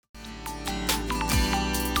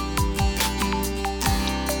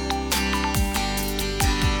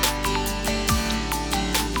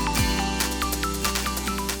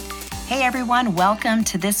everyone. Welcome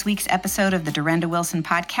to this week's episode of the Durenda Wilson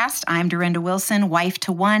Podcast. I'm Durenda Wilson, wife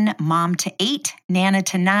to 1, mom to 8, nana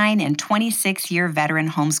to 9, and 26-year veteran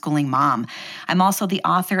homeschooling mom. I'm also the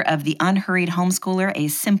author of The Unhurried Homeschooler, a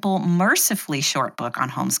simple, mercifully short book on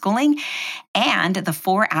homeschooling, and The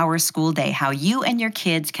 4-Hour School Day, How You and Your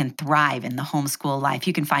Kids Can Thrive in the Homeschool Life.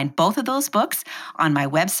 You can find both of those books on my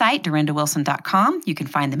website, durendawilson.com. You can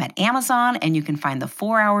find them at Amazon, and you can find The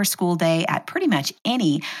 4-Hour School Day at pretty much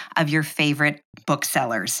any of your favorite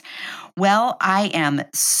booksellers. Well, I am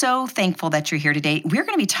so thankful that you're here today. We're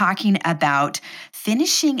going to be talking about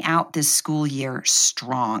finishing out this school year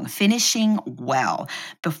strong, finishing well.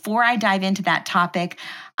 Before I dive into that topic,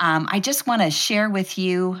 I just want to share with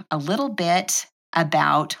you a little bit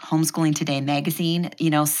about Homeschooling Today magazine.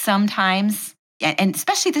 You know, sometimes, and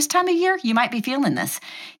especially this time of year, you might be feeling this.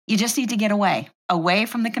 You just need to get away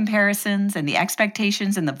from the comparisons and the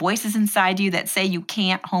expectations and the voices inside you that say you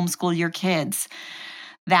can't homeschool your kids.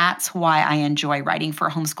 That's why I enjoy writing for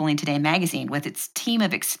Homeschooling Today magazine. With its team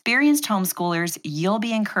of experienced homeschoolers, you'll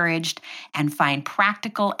be encouraged and find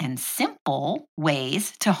practical and simple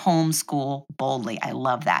ways to homeschool boldly. I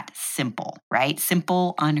love that. Simple, right?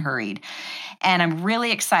 Simple, unhurried. And I'm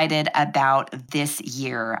really excited about this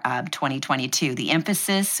year, 2022. The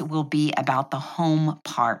emphasis will be about the home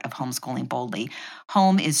part of homeschooling boldly.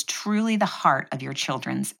 Home is truly the heart of your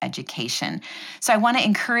children's education. So I want to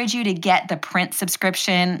encourage you to get the print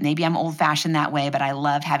subscription. Maybe I'm old-fashioned that way, but I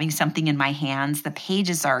love having something in my hands. The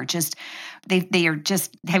pages are just, they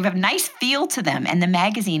have a nice feel to them, and the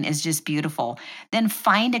magazine is just beautiful. Then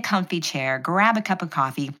find a comfy chair, grab a cup of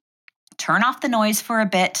coffee, turn off the noise for a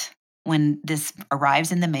bit. When this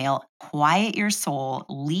arrives in the mail, quiet your soul,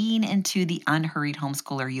 lean into the unhurried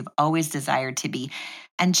homeschooler you've always desired to be,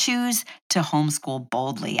 and choose to homeschool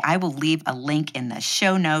boldly. I will leave a link in the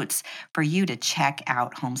show notes for you to check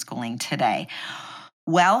out Homeschooling Today.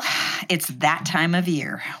 Well, it's that time of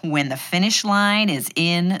year when the finish line is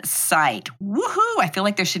in sight. Woohoo! I feel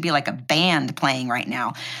like there should be like a band playing right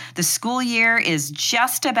now. The school year is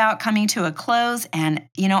just about coming to a close, and,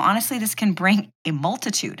 honestly, this can bring a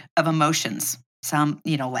multitude of emotions. Some,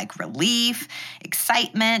 like relief,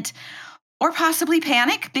 excitement, or possibly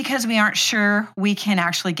panic because we aren't sure we can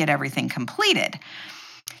actually get everything completed.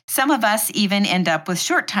 Some of us even end up with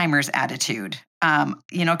short-timers attitude.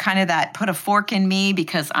 Kind of that put a fork in me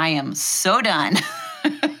because I am so done.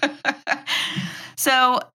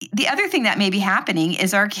 So the other thing that may be happening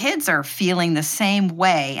is our kids are feeling the same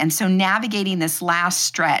way. And so navigating this last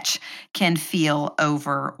stretch can feel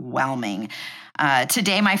overwhelming.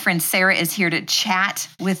 Today, my friend Sarah is here to chat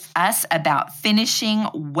with us about finishing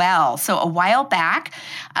well. So a while back,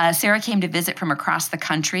 Sarah came to visit from across the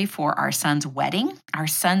country for our son's wedding. Our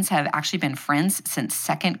sons have actually been friends since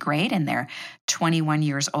 2nd grade, and they're 21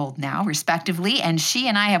 years old now, respectively. And she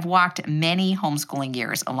and I have walked many homeschooling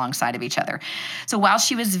years alongside of each other. So while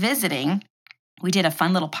she was visiting, we did a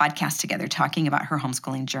fun little podcast together talking about her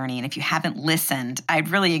homeschooling journey. And if you haven't listened, I'd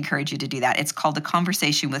really encourage you to do that. It's called A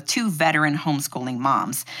Conversation with Two Veteran Homeschooling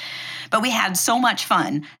Moms. But we had so much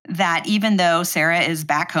fun that even though Sarah is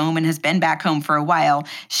back home and has been back home for a while,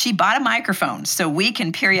 she bought a microphone so we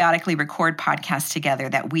can periodically record podcasts together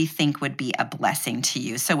that we think would be a blessing to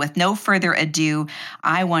you. So with no further ado,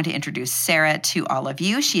 I want to introduce Sarah to all of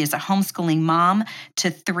you. She is a homeschooling mom to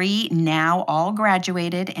 3 now all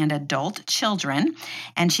graduated and adult children.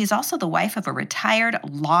 And she's also the wife of a retired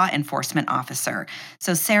law enforcement officer.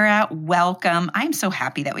 So Sarah, welcome. I'm so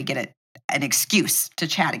happy that we get an excuse to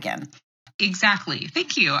chat again. Exactly.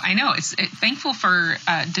 Thank you. I know it's thankful for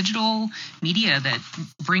digital media that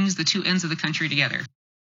brings the two ends of the country together.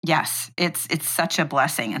 Yes, it's such a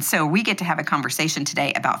blessing. And so we get to have a conversation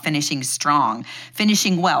today about finishing strong,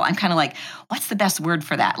 finishing well. I'm kind of like, what's the best word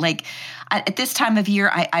for that? Like at this time of year,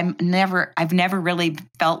 I've never really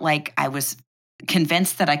felt like I was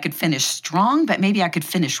convinced that I could finish strong, but maybe I could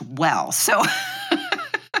finish well. So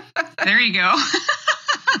there you go.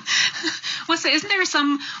 Well, so isn't there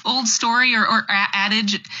some old story or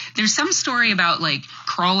adage? There's some story about like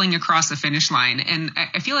crawling across the finish line. And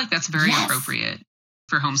I feel like that's very appropriate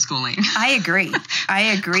for homeschooling. I agree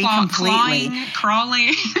completely.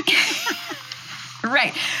 Crawling.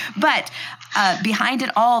 Right. But behind it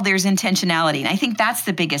all, there's intentionality. And I think that's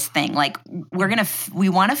the biggest thing. Like we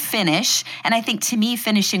want to finish. And I think to me,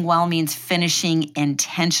 finishing well means finishing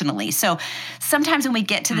intentionally. So sometimes when we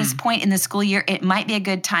get to this point in the school year, it might be a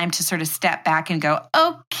good time to sort of step back and go,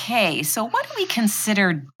 okay, so what do we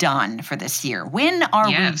consider done for this year? When are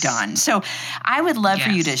we done? So I would love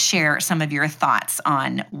for you to share some of your thoughts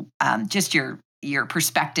on just your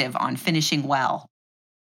perspective on finishing well.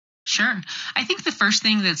 Sure. I think the first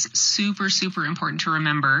thing that's super, super important to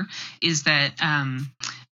remember is that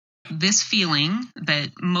this feeling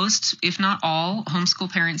that most, if not all, homeschool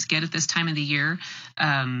parents get at this time of the year,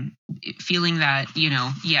 feeling that,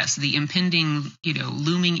 yes, the impending,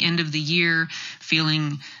 looming end of the year,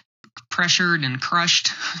 feeling pressured and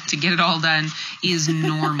crushed to get it all done is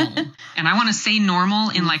normal. And I want to say normal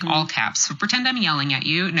in like all caps. So pretend I'm yelling at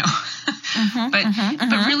you. No. But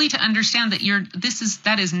really to understand that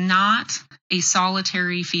that is not a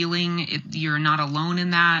solitary feeling. You're not alone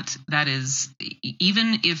in that. That is,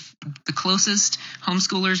 even if the closest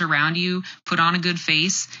homeschoolers around you put on a good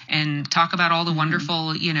face and talk about all the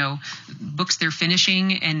wonderful, books they're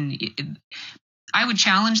finishing, and I would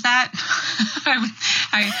challenge that.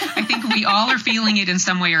 I think we all are feeling it in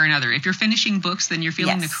some way or another. If you're finishing books, then you're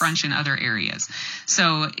feeling the crunch in other areas.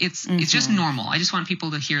 So it's just normal. I just want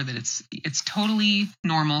people to hear that it's totally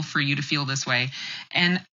normal for you to feel this way.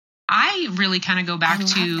 And I really kind of go back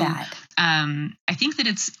to that. I think that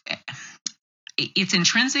it's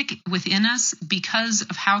intrinsic within us because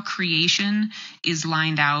of how creation is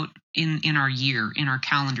lined out in our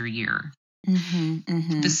calendar year.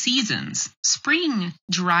 The seasons. Spring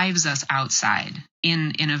drives us outside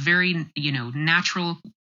in a very, natural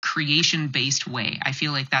creation-based way. I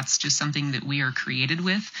feel like that's just something that we are created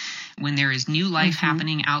with. When there is new life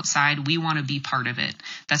happening outside, we want to be part of it.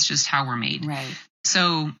 That's just how we're made. Right.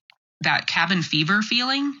 So that cabin fever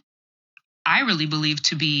feeling, I really believe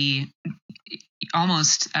to be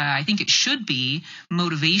almost, I think it should be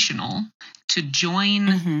motivational to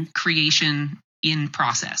join creation in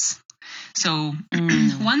process. So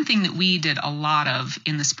one thing that we did a lot of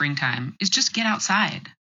in the springtime is just get outside.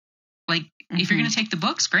 Like if you're going to take the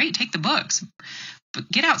books, great, take the books, but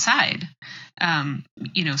get outside.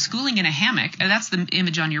 Schooling in a hammock, that's the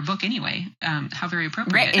image on your book anyway. How very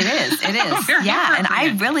appropriate. Right, it is. Yeah. And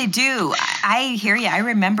I really do. I hear you. I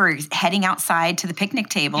remember heading outside to the picnic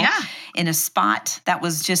table in a spot that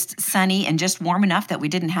was just sunny and just warm enough that we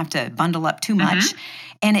didn't have to bundle up too much.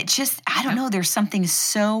 And it just, I don't know, there's something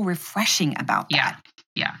so refreshing about that.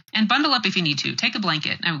 Yeah. And bundle up if you need to. Take a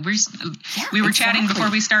blanket. We were chatting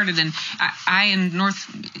before we started, and I in North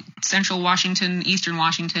Central Washington, Eastern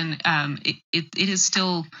Washington, it is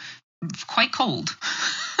still quite cold.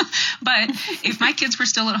 But if my kids were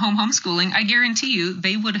still at home homeschooling, I guarantee you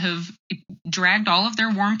they would have dragged all of their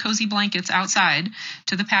warm, cozy blankets outside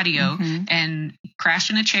to the patio and crashed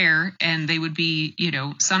in a chair, and they would be,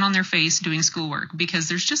 sun on their face doing schoolwork, because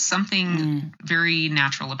there's just something very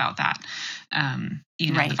natural about that.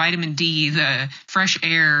 The vitamin D, the fresh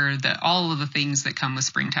air, all of the things that come with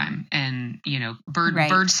springtime, and,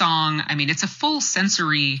 bird song. I mean, it's a full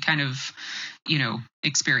sensory kind of,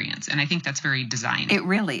 experience. And I think that's very designed. It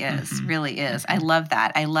really is, really is. I love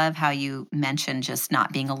that. I love how you mentioned just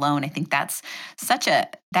not being alone. I think that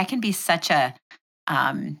can be such a,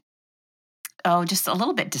 just a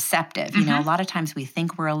little bit deceptive. A lot of times we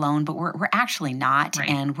think we're alone, but we're actually not. Right.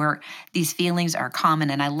 And these feelings are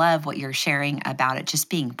common. And I love what you're sharing about it, just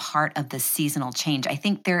being part of the seasonal change. I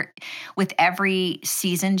think with every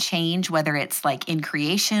season change, whether it's like in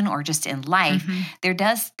creation or just in life, there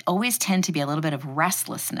does always tend to be a little bit of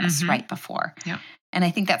restlessness right before. Yep. And I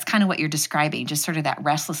think that's kind of what you're describing, just sort of that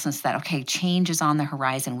restlessness that, okay, change is on the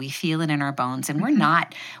horizon. We feel it in our bones, and we're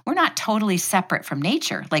not totally separate from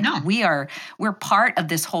nature. Like we're part of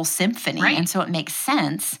this whole symphony. Right. And so it makes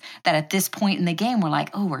sense that at this point in the game, we're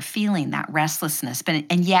like, we're feeling that restlessness.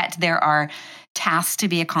 And yet there are tasks to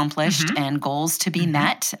be accomplished and goals to be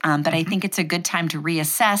met. But I think it's a good time to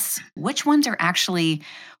reassess which ones are actually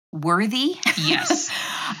worthy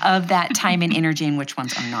of that time and energy, and which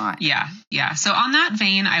ones are not. Yeah. So on that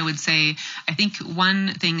vein, I would say, I think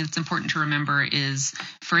one thing that's important to remember is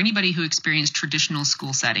for anybody who experienced traditional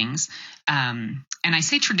school settings, and I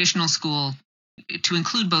say traditional school to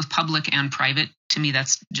include both public and private. To me,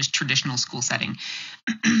 that's just traditional school setting.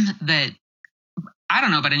 That I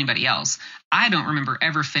don't know about anybody else. I don't remember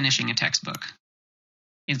ever finishing a textbook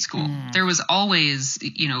in school. There was always,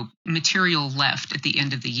 material left at the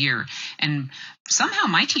end of the year. And somehow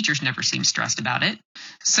my teachers never seemed stressed about it.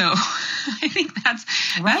 So I think that's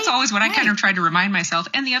always what I kind of try to remind myself.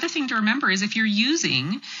 And the other thing to remember is if you're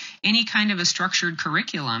using any kind of a structured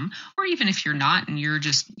curriculum, or even if you're not and you're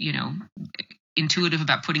just, intuitive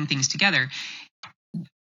about putting things together,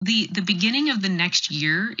 the beginning of the next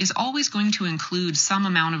year is always going to include some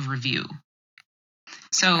amount of review.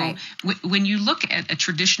 So when you look at a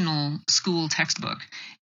traditional school textbook,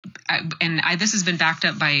 this has been backed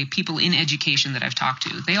up by people in education that I've talked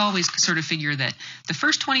to, they always sort of figure that the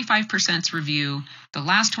first 25% is review, the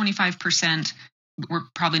last 25% we're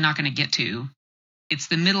probably not going to get to, it's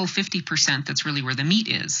the middle 50% that's really where the meat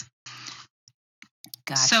is.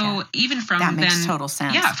 Gotcha. So even from that makes total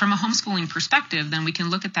sense. Yeah, from a homeschooling perspective, then we can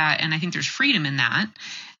look at that, and I think there's freedom in that,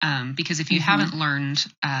 because if you haven't learned,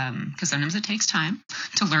 because sometimes it takes time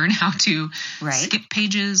to learn how to skip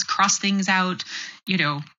pages, cross things out,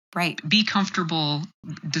 be comfortable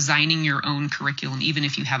designing your own curriculum, even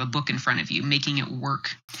if you have a book in front of you, making it work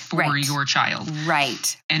for your child.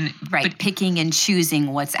 Right. But picking and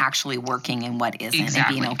choosing what's actually working and what isn't, and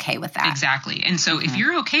being okay with that. Exactly. And so if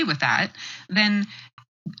you're okay with that, then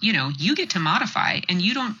you get to modify, and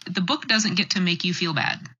the book doesn't get to make you feel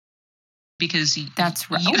bad. Because that's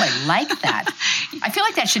right. I like that. I feel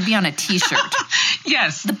like that should be on a t-shirt.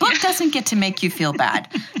 Yes. The book doesn't get to make you feel bad.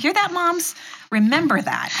 Hear that, moms? Remember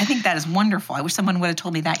that. I think that is wonderful. I wish someone would have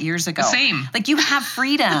told me that years ago. Same. Like, you have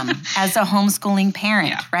freedom as a homeschooling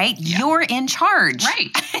parent, right? Yeah. You're in charge. Right.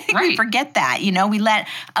 We forget that. We let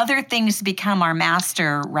other things become our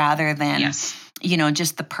master rather than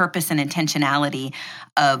just the purpose and intentionality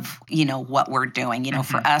of, what we're doing.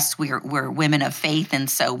 For us, we're women of faith. And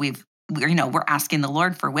so we're asking the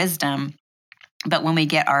Lord for wisdom. But when we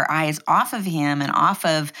get our eyes off of him and off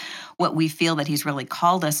of what we feel that he's really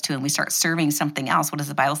called us to, and we start serving something else, what does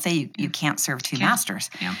the Bible say? You can't serve two masters.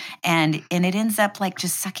 Yeah. And it ends up like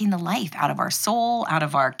just sucking the life out of our soul, out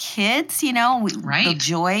of our kids, the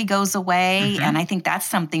joy goes away. And I think that's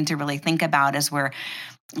something to really think about as we're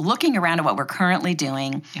looking around at what we're currently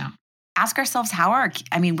doing. Yeah. Ask ourselves,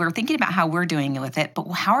 we're thinking about how we're doing with it,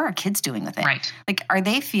 but how are our kids doing with it? Right. Like, are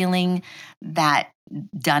they feeling that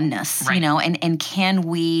doneness, and can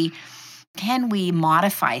we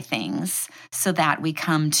modify things so that we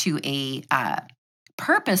come to a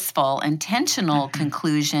purposeful, intentional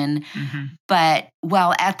conclusion, but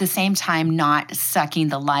while at the same time not sucking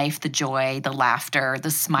the life, the joy, the laughter,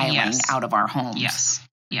 the smiling out of our homes. Yes.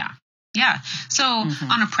 Yeah. Yeah. So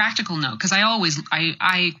on a practical note, because I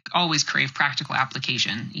always crave practical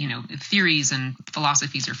application, theories and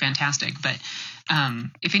philosophies are fantastic. But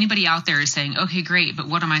if anybody out there is saying, okay, great, but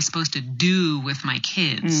what am I supposed to do with my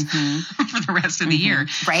kids for the rest of the year?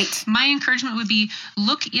 Right. My encouragement would be,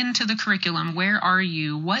 look into the curriculum. Where are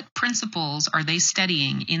you? What principles are they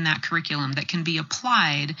studying in that curriculum that can be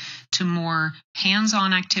applied to more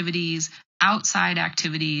hands-on activities, outside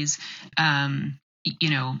activities,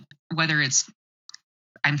 whether it's,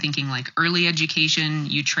 I'm thinking like early education,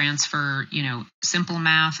 you transfer, simple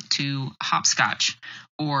math to hopscotch,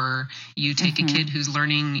 or you take a kid who's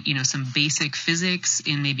learning, some basic physics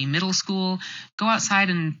in maybe middle school, go outside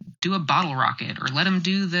and do a bottle rocket, or let them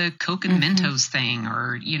do the Coke and Mentos thing,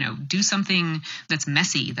 or, do something that's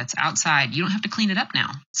messy, that's outside. You don't have to clean it up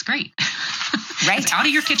now. It's great. Right. It's out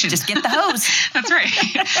of your kitchen. Just get the hose. That's right.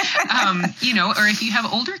 Or if you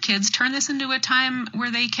have older kids, turn this into a time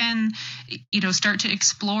where they can, start to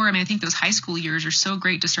explore. I think those high school years are so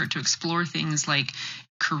great to start to explore things like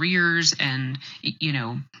careers and,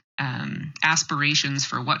 aspirations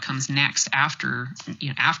for what comes next after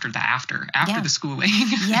the schooling.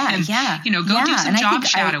 Yeah. And, go do some job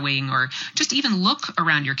shadowing, or just even look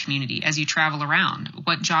around your community as you travel around.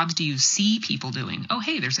 What jobs do you see people doing? Oh,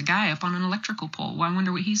 hey, there's a guy up on an electrical pole. Well, I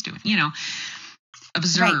wonder what he's doing.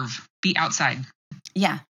 Observe, be outside.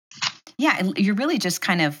 Yeah. Yeah. And you're really just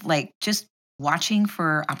kind of like just watching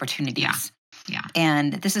for opportunities. Yeah.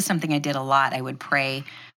 And this is something I did a lot. I would pray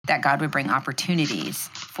that God would bring opportunities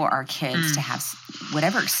for our kids to have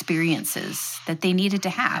whatever experiences that they needed to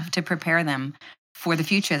have to prepare them for the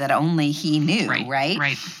future that only he knew, right?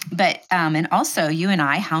 Right. But, and also you and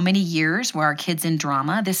I, how many years were our kids in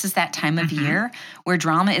drama? This is that time of year where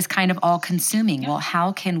drama is kind of all consuming. Yeah. Well,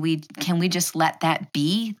 how can we just let that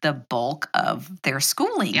be the bulk of their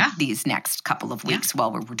schooling these next couple of weeks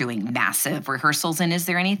while we're doing massive rehearsals? And is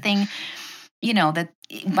there anything, that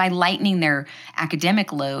by lightening their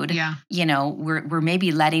academic load, we're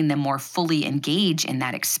maybe letting them more fully engage in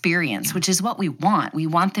that experience, which is what we want. We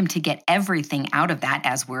want them to get everything out of that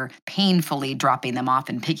as we're painfully dropping them off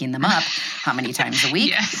and picking them up how many times a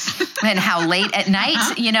week and how late at night,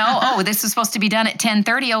 oh, this is supposed to be done at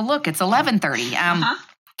 10:30. Oh, look, it's 11:30.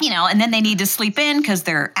 And then they need to sleep in because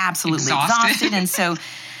they're absolutely exhausted. And so,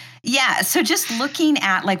 so just looking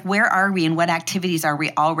at like, where are we and what activities are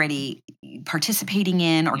we already participating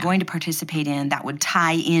in or going to participate in that would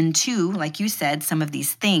tie into, like you said, some of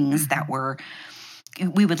these things that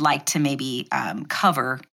we would like to maybe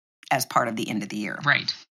cover as part of the end of the year.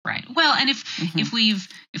 Right. Well, and if we've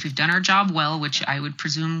done our job well, which I would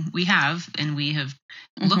presume we have, and we have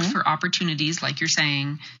looked for opportunities, like you're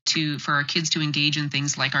saying, for our kids to engage in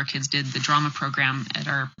things like our kids did the drama program at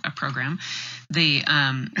our program, they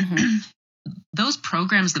those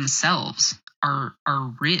programs themselves are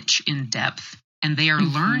rich in depth, and they are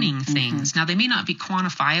learning things. Now, they may not be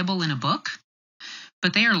quantifiable in a book,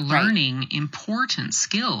 but they are learning important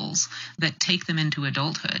skills that take them into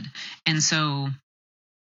adulthood. And so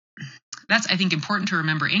that's, I think, important to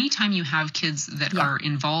remember anytime you have kids that are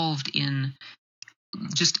involved in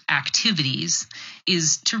just activities,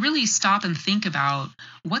 is to really stop and think about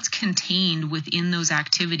what's contained within those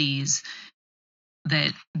activities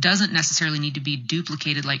that doesn't necessarily need to be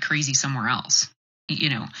duplicated like crazy somewhere else.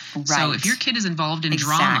 So if your kid is involved in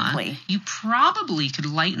drama, you probably could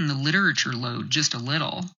lighten the literature load just a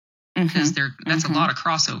little, because that's a lot of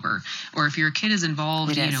crossover. Or if your kid is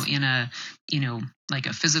involved, in a, like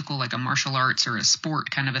a physical, like a martial arts or a sport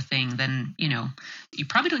kind of a thing, then, you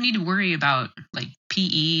probably don't need to worry about like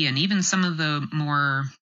PE and even some of the more,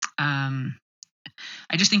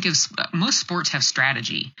 I just think most sports have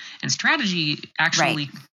strategy, and strategy actually,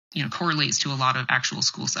 correlates to a lot of actual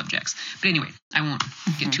school subjects. But anyway, I won't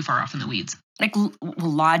get too far off in the weeds. Like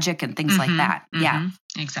logic and things like that. Yeah,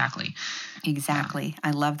 exactly. Yeah.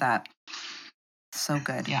 I love that. So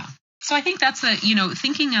good. Yeah. So I think that's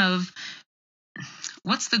thinking of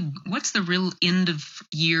what's the real end of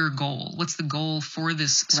year goal? What's the goal for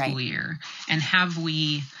this school year? And have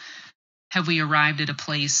we arrived at a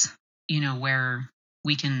place, where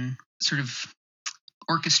we can sort of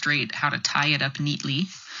orchestrate how to tie it up neatly?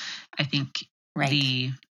 I think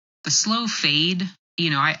the slow fade,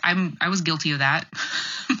 I was guilty of that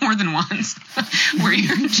more than once, where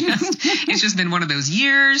it's just been one of those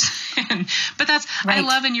years. But that's, I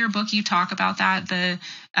love in your book, you talk about that,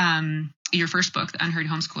 your first book, the Unhurried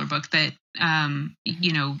Homeschooler book, that,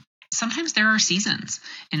 sometimes there are seasons,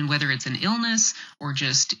 and whether it's an illness or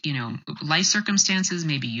just, life circumstances,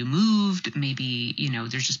 maybe you moved, maybe,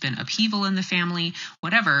 there's just been upheaval in the family,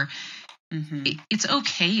 whatever. It's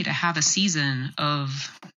okay to have a season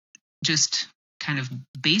of just kind of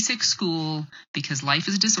basic school, because life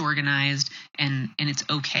is disorganized, and it's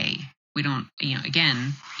okay. We don't,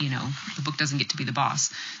 again, the book doesn't get to be the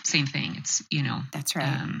boss. Same thing. It's, that's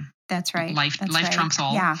right. That's right. Life trumps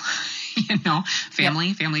all. Yeah.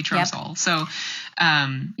 Family trumps all. So,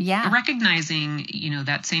 recognizing,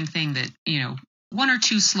 that same thing, that, one or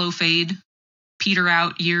two slow fade, peter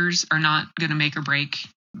out years are not going to make or break,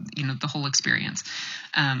 the whole experience.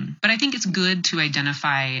 But I think it's good to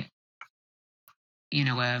identify,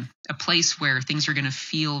 a place where things are going to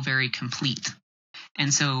feel very complete.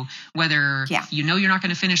 And so whether, you're not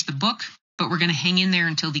going to finish the book, but we're going to hang in there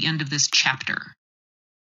until the end of this chapter,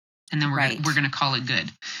 and then we're going to call it good.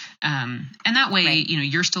 And that way,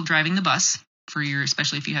 you're still driving the bus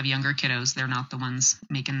especially if you have younger kiddos, they're not the ones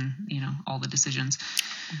making, all the decisions.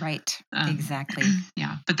 Right. Exactly.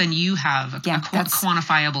 Yeah. But then you have a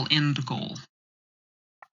quantifiable end goal.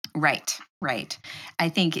 Right. I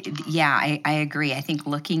think, I agree. I think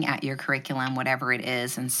looking at your curriculum, whatever it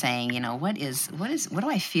is, and saying, what do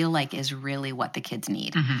I feel like is really what the kids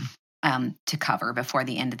need to cover before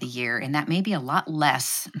the end of the year? And that may be a lot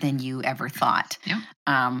less than you ever thought. Yeah.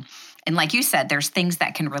 And like you said, there's things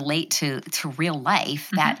that can relate to real life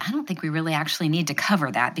that I don't think we really actually need to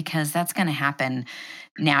cover that, because that's going to happen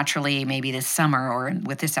naturally, maybe this summer or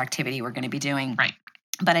with this activity we're going to be doing. Right.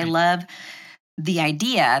 But I love the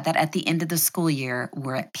idea that at the end of the school year,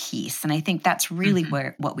 we're at peace. And I think that's really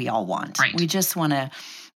what we all want. Right. We just want to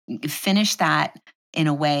finish that in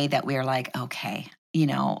a way that we're like, okay,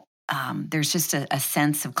 there's just a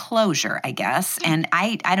sense of closure, I guess. And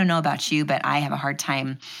I don't know about you, but I have a hard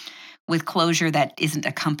time with closure that isn't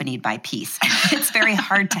accompanied by peace. It's very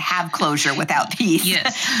hard to have closure without peace.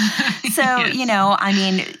 Yes. So,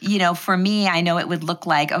 for me, I know it would look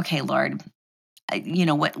like, okay, Lord,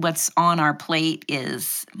 what's on our plate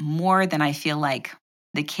is more than I feel like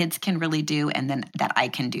the kids can really do, and then that I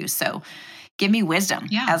can do. So give me wisdom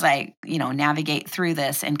as I, navigate through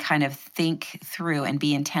this and kind of think through and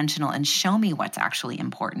be intentional, and show me what's actually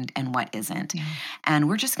important and what isn't. Yeah. And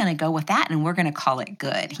we're just going to go with that, and we're going to call it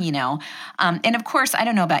good, And of course, I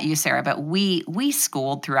don't know about you, Sarah, but we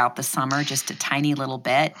schooled throughout the summer just a tiny little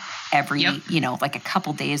bit every, like a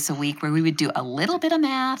couple days a week, where we would do a little bit of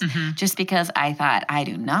math just because I thought, I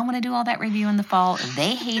do not want to do all that review in the fall.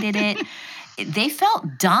 They hated it. They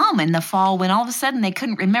felt dumb in the fall when all of a sudden they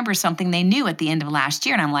couldn't remember something they knew at the end of last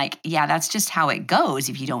year. And I'm like, that's just how it goes.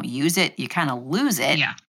 If you don't use it, you kind of lose it.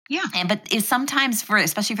 Yeah. Yeah. But it's sometimes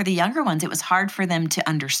especially for the younger ones, it was hard for them to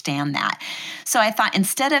understand that. So I thought,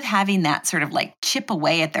 instead of having that sort of like chip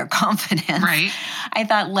away at their confidence, I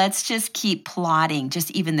thought, let's just keep plotting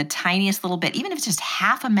just even the tiniest little bit, even if it's just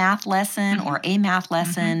half a math lesson or a math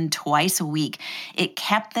lesson twice a week. It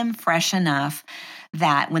kept them fresh enough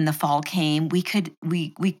that when the fall came, we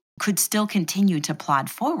could still continue to plod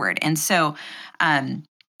forward. And so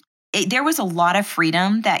there was a lot of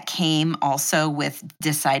freedom that came also with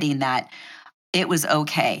deciding that it was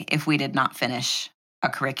okay if we did not finish a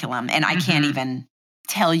curriculum. And I can't even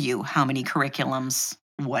tell you how many curriculums,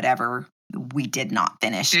 whatever, we did not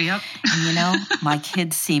finish. Yep. And my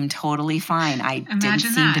kids seemed totally fine. I didn't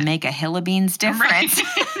seem to make a hill of beans difference.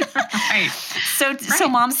 Right. So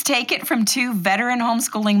moms, take it from two veteran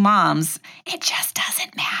homeschooling moms. It just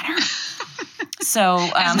doesn't matter. So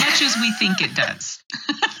as much as we think it does.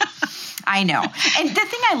 I know. And the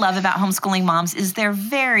thing I love about homeschooling moms is they're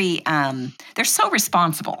very, they're so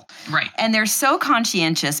responsible. Right. And they're so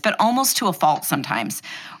conscientious, but almost to a fault sometimes,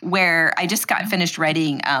 where I just got finished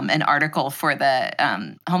writing an article for the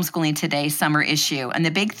Homeschooling Today summer issue. And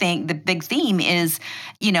the big theme is,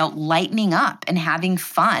 lightening up and having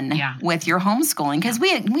fun with your homeschooling. Because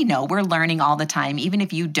we know we're learning all the time. Even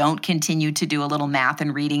if you don't continue to do a little math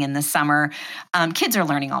and reading in the summer, kids are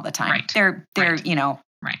learning all the time. Right. They're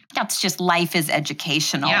Right. That's just life is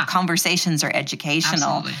educational. Yeah. Conversations are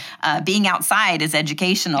educational. Absolutely. Being outside is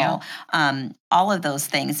educational. Yeah. All of those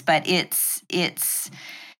things. But it's.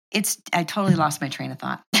 I totally lost my train of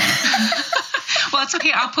thought. Well, it's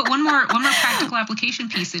okay. I'll put one more practical application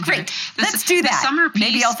piece in here. Great. Let's do that. The summer piece.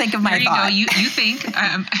 Maybe I'll think of my thought. There you go. You think.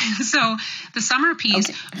 So the summer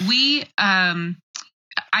piece, we.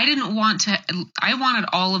 I wanted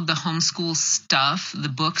all of the homeschool stuff, the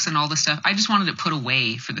books and all the stuff. I just wanted it put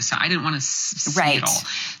away for the summer. I didn't want to see it all.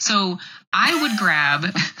 So I would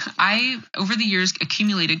over the years,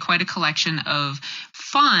 accumulated quite a collection of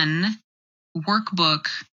fun workbook,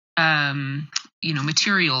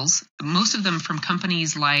 materials, most of them from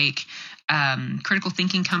companies like Critical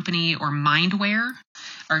Thinking Company or Mindware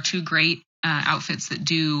are two great outfits that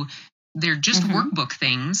do. They're just workbook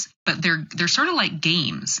things, but they're sort of like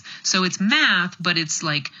games. So it's math, but it's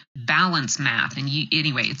like balanced math. And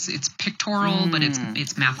it's pictorial, but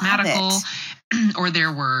it's mathematical. Or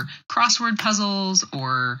there were crossword puzzles,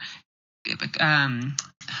 or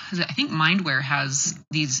I think Mindware has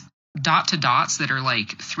these dot to dots that are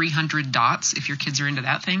like 300 dots if your kids are into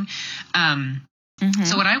that thing.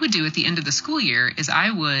 So what I would do at the end of the school year is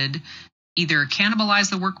I would either cannibalize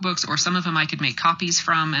the workbooks, or some of them I could make copies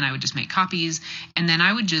from, and I would just make copies. And then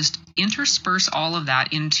I would just intersperse all of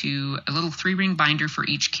that into a little 3-ring binder for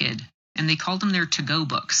each kid. And they called them their to-go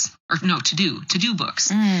books, or no, to-do books.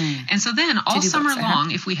 And so then all summer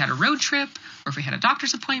long, if we had a road trip, or if we had a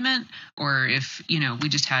doctor's appointment, or if, we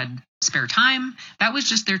just had spare time, that was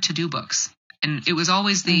just their to-do books. And it was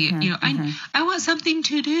always the, I want something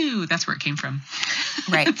to do. That's where it came from.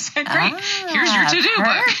 Right. Great. Here's your to-do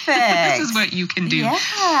book. This is what you can do.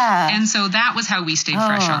 Yeah. And so that was how we stayed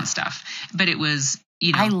fresh on stuff. But it was,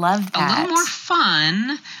 I love that. A little more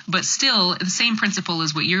fun, but still the same principle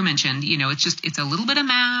as what you mentioned. It's a little bit of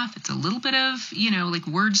math. It's a little bit of, like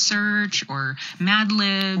word search or Mad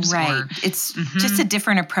Libs. Right. It's just a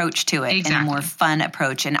different approach to it, and a more fun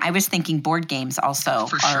approach. And I was thinking board games also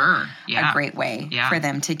are a great way for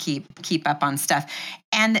them to keep up on stuff.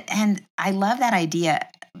 And I love that idea,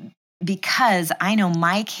 because I know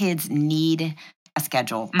my kids need a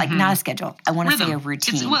schedule, like not a schedule. I want to say a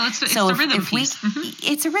routine. It's the rhythm piece.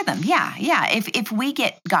 It's a rhythm. Yeah. Yeah. If we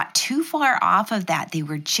got too far off of that, they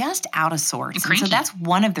were just out of sorts. And so that's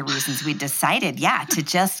one of the reasons we decided, to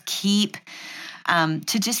just keep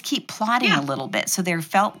plodding a little bit. So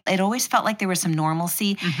it always felt like there was some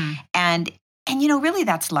normalcy. And really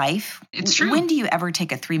that's life. It's true. When do you ever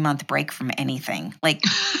take a 3-month break from anything? Like,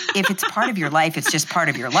 if it's part of your life, it's just part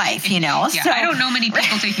of your life, Yeah, So, I don't know many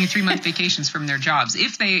people taking 3-month vacations from their jobs.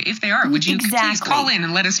 If they are, would you please call in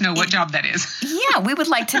and let us know what job that is? Yeah, we would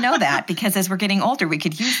like to know that, because as we're getting older, we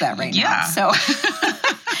could use that right now. So,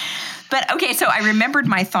 but okay, so I remembered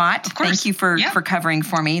my thought. Of course. Thank you for covering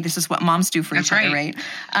for me. This is what moms do for each other, right?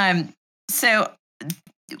 So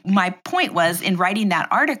my point was, in writing that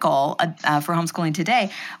article for Homeschooling Today,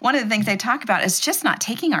 one of the things I talk about is just not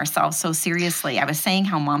taking ourselves so seriously. I was saying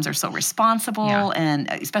how moms are so responsible, and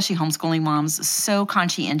especially homeschooling moms, so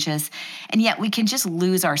conscientious, and yet we can just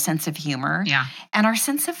lose our sense of humor and our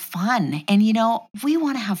sense of fun. And, we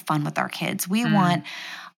want to have fun with our kids. We want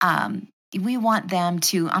them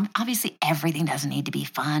to, obviously everything doesn't need to be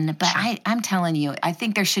fun, but I'm telling you, I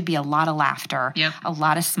think there should be a lot of laughter, a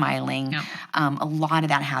lot of smiling, a lot of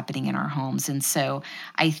that happening in our homes. And so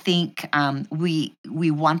I think we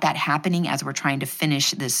want that happening as we're trying to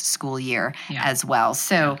finish this school year as well.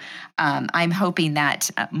 So I'm hoping that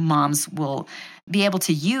moms will be able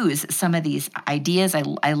to use some of these ideas.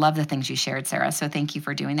 I love the things you shared, Sarah. So thank you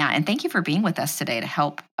for doing that. And thank you for being with us today to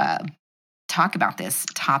help talk about this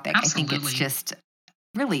topic. Absolutely. I think it's just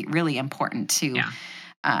really, really important to Yeah.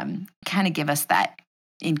 kind of give us that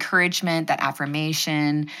encouragement, that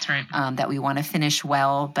affirmation, That's right. that we want to finish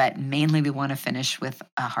well, but mainly we want to finish with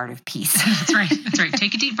a heart of peace. That's right. That's right.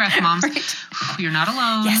 Take a deep breath, moms. Right. You're not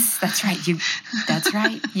alone. Yes, that's right. That's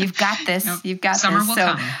right. You've got this. Nope. You've got Summer this. will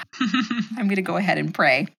So come. I'm going to go ahead and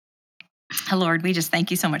pray. Lord, we just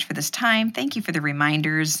thank you so much for this time. Thank you for the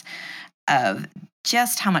reminders of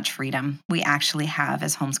just how much freedom we actually have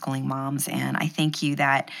as homeschooling moms. And I thank you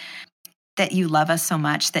that you love us so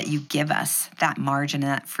much that you give us that margin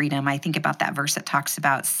and that freedom. I think about that verse that talks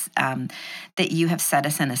about that you have set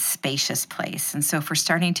us in a spacious place. And so if we're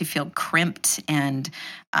starting to feel crimped and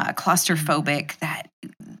claustrophobic,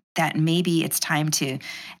 that maybe it's time to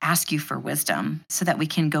ask you for wisdom so that we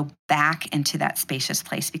can go back into that spacious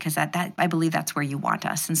place, because that I believe that's where you want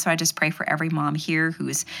us. And so I just pray for every mom here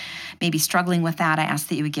who's maybe struggling with that. I ask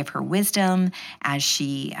that you would give her wisdom as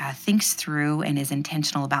she thinks through and is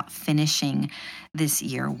intentional about finishing this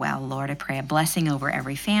year well. Lord, I pray a blessing over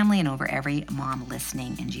every family and over every mom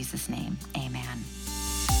listening. In Jesus' name, amen.